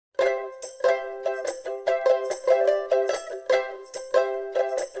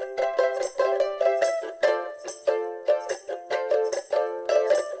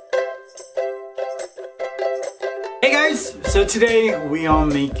So today we are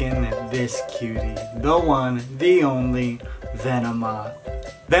making this cutie, the one, the only Venomoth.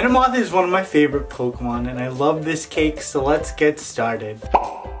 Venomoth is one of my favorite Pokemon and I love this cake, so let's get started.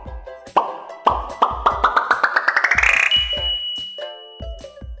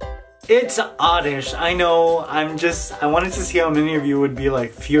 It's ODDISH. I know, I wanted to see how many of you would be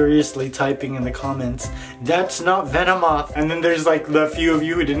like furiously typing in the comments, that's not Venomoth. And then there's like the few of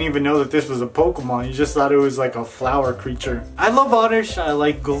you who didn't even know that this was a Pokemon. You just thought it was like a flower creature. I love ODDISH. I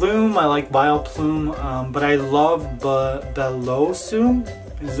like Gloom, I like Vileplume, but I love Bellosum.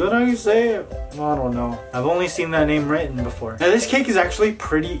 Is that how you say it? I don't know. I've only seen that name written before. Now this cake is actually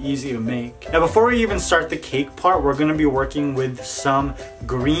pretty easy to make. Now before we even start the cake part, we're gonna be working with some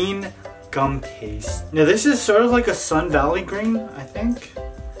green gum paste. Now this is sort of like a Sun Valley green, I think.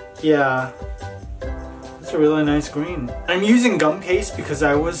 Yeah. It's a really nice green. I'm using gum paste because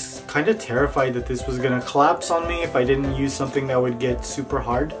I was kind of terrified that this was gonna collapse on me if I didn't use something that would get super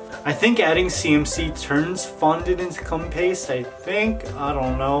hard. I think adding CMC turns fondant into gum paste, I think. I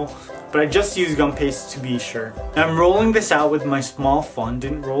don't know. But I just use gum paste to be sure. I'm rolling this out with my small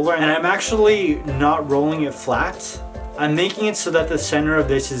fondant roller and I'm actually not rolling it flat. I'm making it so that the center of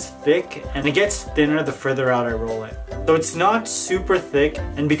this is thick and it gets thinner the further out I roll it. So it's not super thick,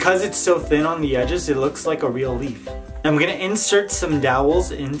 and because it's so thin on the edges, it looks like a real leaf. I'm gonna insert some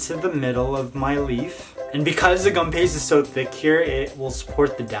dowels into the middle of my leaf. And because the gum paste is so thick here, it will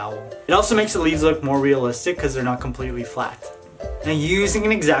support the dowel. It also makes the leaves look more realistic because they're not completely flat. Now using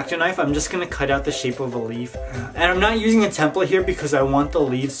an X-Acto knife, I'm just going to cut out the shape of a leaf. And I'm not using a template here because I want the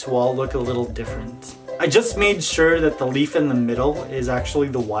leaves to all look a little different. I just made sure that the leaf in the middle is actually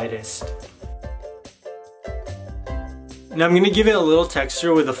the widest. Now I'm going to give it a little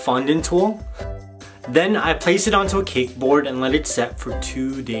texture with a fondant tool. Then I place it onto a cake board and let it set for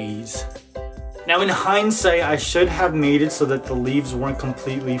 2 days. Now in hindsight, I should have made it so that the leaves weren't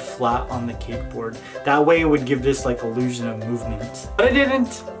completely flat on the cake board. That way it would give this like illusion of movement. But I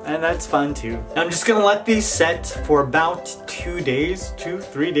didn't, and that's fine too. Now I'm just gonna let these set for about 2 days,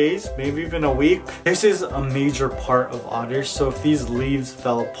 3 days, maybe even a week. This is a major part of ODDISH, so if these leaves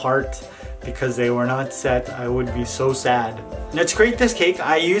fell apart because they were not set, I would be so sad. Now to create this cake,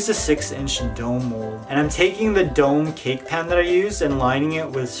 I used a 6-inch dome mold. And I'm taking the dome cake pan that I used and lining it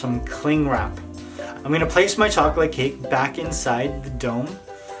with some cling wrap. I'm gonna place my chocolate cake back inside the dome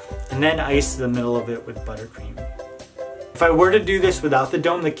and then ice the middle of it with buttercream. If I were to do this without the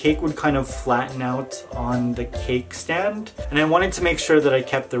dome, the cake would kind of flatten out on the cake stand, and I wanted to make sure that I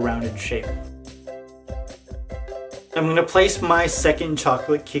kept the rounded shape. I'm gonna place my second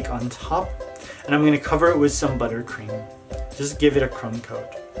chocolate cake on top and I'm gonna cover it with some buttercream. Just give it a crumb coat.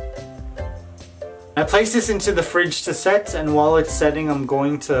 I place this into the fridge to set, and while it's setting, I'm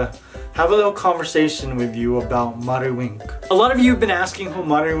going to have a little conversation with you about Mariwink. A lot of you have been asking who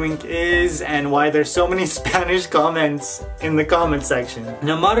Mariwink is and why there's so many Spanish comments in the comment section.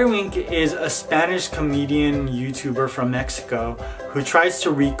 Now Mariwink is a Spanish comedian YouTuber from Mexico who tries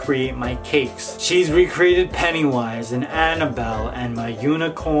to recreate my cakes. She's recreated Pennywise and Annabelle and my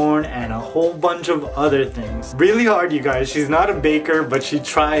unicorn and a whole bunch of other things. Really hard, you guys. She's not a baker, but she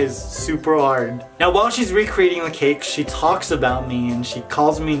tries super hard. Now while she's recreating the cake, she talks about me and she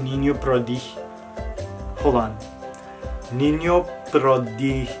calls me Niño Prodigio. Hold on. Niño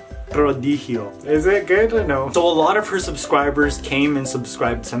Prodigio. Is it good or no? So a lot of her subscribers came and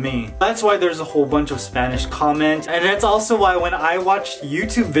subscribed to me. That's why there's a whole bunch of Spanish comments, and that's also why when I watch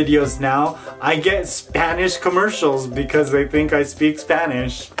YouTube videos now, I get Spanish commercials because they think I speak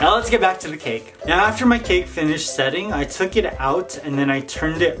Spanish. Now let's get back to the cake. Now after my cake finished setting, I took it out and then I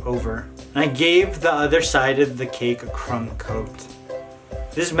turned it over. And I gave the other side of the cake a crumb coat.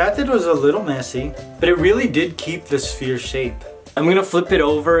 This method was a little messy, but it really did keep the sphere shape. I'm gonna flip it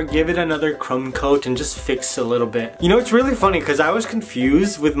over, give it another crumb coat, and just fix a little bit. You know, it's really funny because I was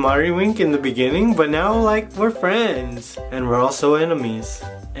confused with Mariwink in the beginning, but now like we're friends. And we're also enemies.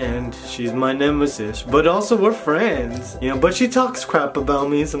 And she's my nemesis, but also we're friends. You know, but she talks crap about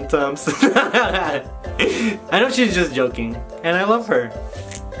me sometimes. I know she's just joking, and I love her.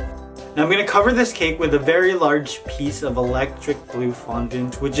 Now I'm going to cover this cake with a very large piece of electric blue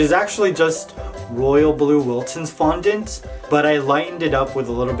fondant, which is actually just royal blue Wilton's fondant, but I lightened it up with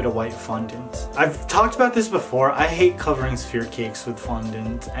a little bit of white fondant. I've talked about this before. I hate covering sphere cakes with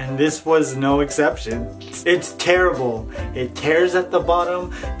fondant, and this was no exception. It's terrible. It tears at the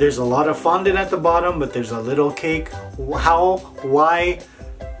bottom. There's a lot of fondant at the bottom, but there's a little cake. How? Why?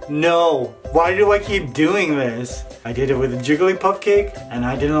 No. Why do I keep doing this? I did it with a Jigglypuff cake and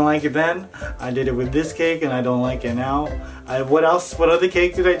I didn't like it then. I did it with this cake and I don't like it now. What else? What other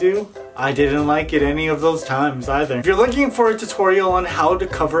cake did I do? I didn't like it any of those times either. If you're looking for a tutorial on how to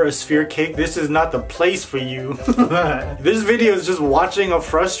cover a sphere cake, this is not the place for you. This video is just watching a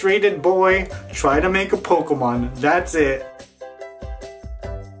frustrated boy try to make a Pokemon. That's it.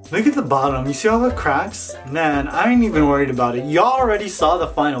 Look at the bottom, you see all the cracks? Man, I ain't even worried about it. Y'all already saw the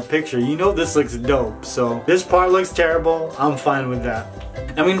final picture. You know this looks dope, so this part looks terrible. I'm fine with that.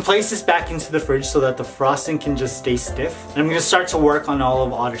 I'm gonna place this back into the fridge so that the frosting can just stay stiff. And I'm gonna start to work on all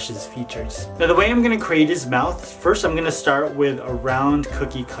of Oddish's features. Now the way I'm gonna create his mouth, first I'm gonna start with a round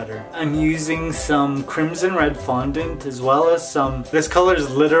cookie cutter. I'm using some crimson red fondant as well as some, this color is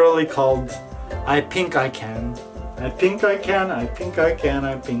literally called I Pink I Can. I think I can, I think I can,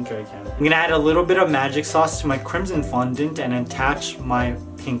 I think I can. I'm gonna add a little bit of magic sauce to my crimson fondant and attach my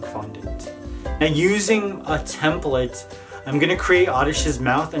pink fondant. Now using a template, I'm gonna create Oddish's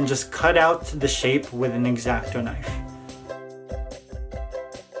mouth and just cut out the shape with an X-Acto knife.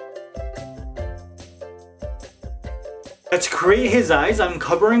 To create his eyes, I'm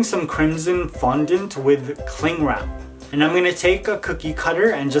covering some crimson fondant with cling wrap. And I'm gonna take a cookie cutter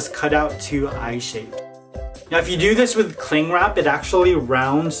and just cut out 2 eye shapes. Now if you do this with cling wrap, it actually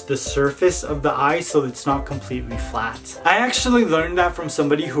rounds the surface of the eye so it's not completely flat. I actually learned that from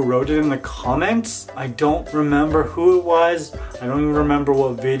somebody who wrote it in the comments. I don't remember who it was. I don't even remember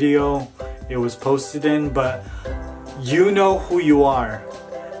what video it was posted in, but you know who you are.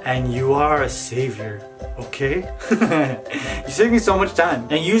 And you are a savior, okay? You saved me so much time.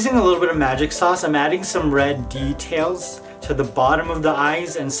 Now using a little bit of magic sauce, I'm adding some red details to the bottom of the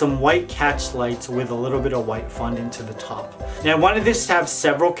eyes and some white catch lights with a little bit of white fondant to the top. Now I wanted this to have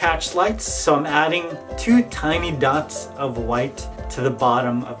several catch lights, so I'm adding 2 tiny dots of white to the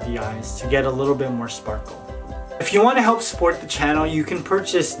bottom of the eyes to get a little bit more sparkle. If you want to help support the channel, you can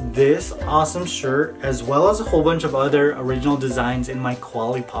purchase this awesome shirt as well as a whole bunch of other original designs in my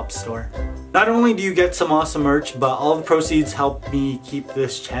Koalipops store. Not only do you get some awesome merch, but all the proceeds help me keep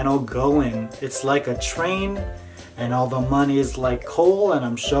this channel going. It's like a train, and all the money is like coal, and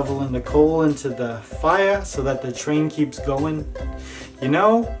I'm shoveling the coal into the fire so that the train keeps going. You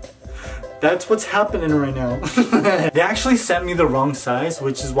know, that's what's happening right now. They actually sent me the wrong size,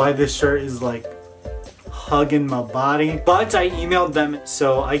 which is why this shirt is like hugging my body. But I emailed them,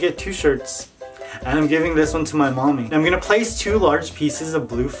 so I get 2 shirts. And I'm giving this one to my mommy. I'm gonna place 2 large pieces of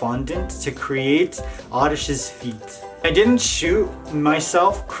blue fondant to create Oddish's feet. I didn't shoot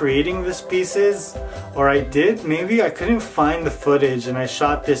myself creating these pieces, or I did, maybe. I couldn't find the footage and I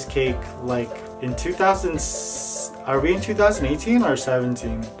shot this cake like in 2000, are we in 2018 or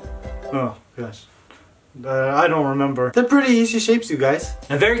 17? Oh gosh. I don't remember. They're pretty easy shapes, you guys.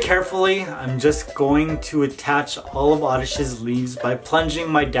 Now very carefully, I'm just going to attach all of Oddish's leaves by plunging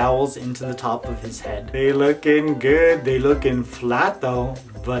my dowels into the top of his head. They looking good. They looking flat though,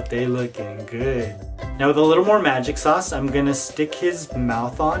 but they looking good. Now with a little more magic sauce, I'm gonna stick his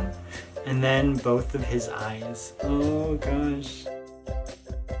mouth on and then both of his eyes. Oh gosh.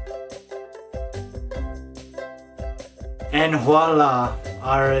 And voila,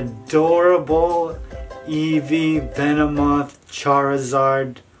 our adorable Eevee, Venomoth,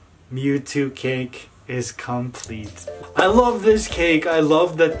 Charizard, Mewtwo cake is complete. I love this cake. I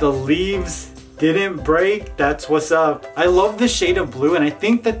love that the leaves didn't break. That's what's up. I love the shade of blue, and I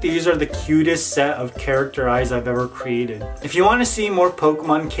think that these are the cutest set of character eyes I've ever created. If you want to see more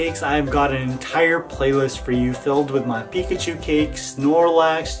Pokemon cakes, I've got an entire playlist for you filled with my Pikachu cake,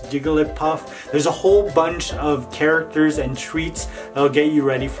 Snorlax, Jigglypuff. There's a whole bunch of characters and treats that'll get you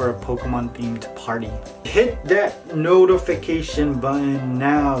ready for a Pokemon themed party. Hit that notification button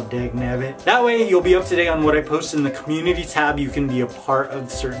now, dagnabbit. That way you'll be up to date on what I post in the community tab. You can be a part of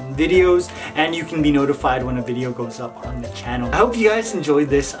certain videos, and you can be notified when a video goes up on the channel. I hope you guys enjoyed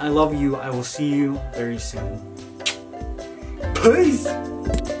this. I love you. I will see you very soon. Peace!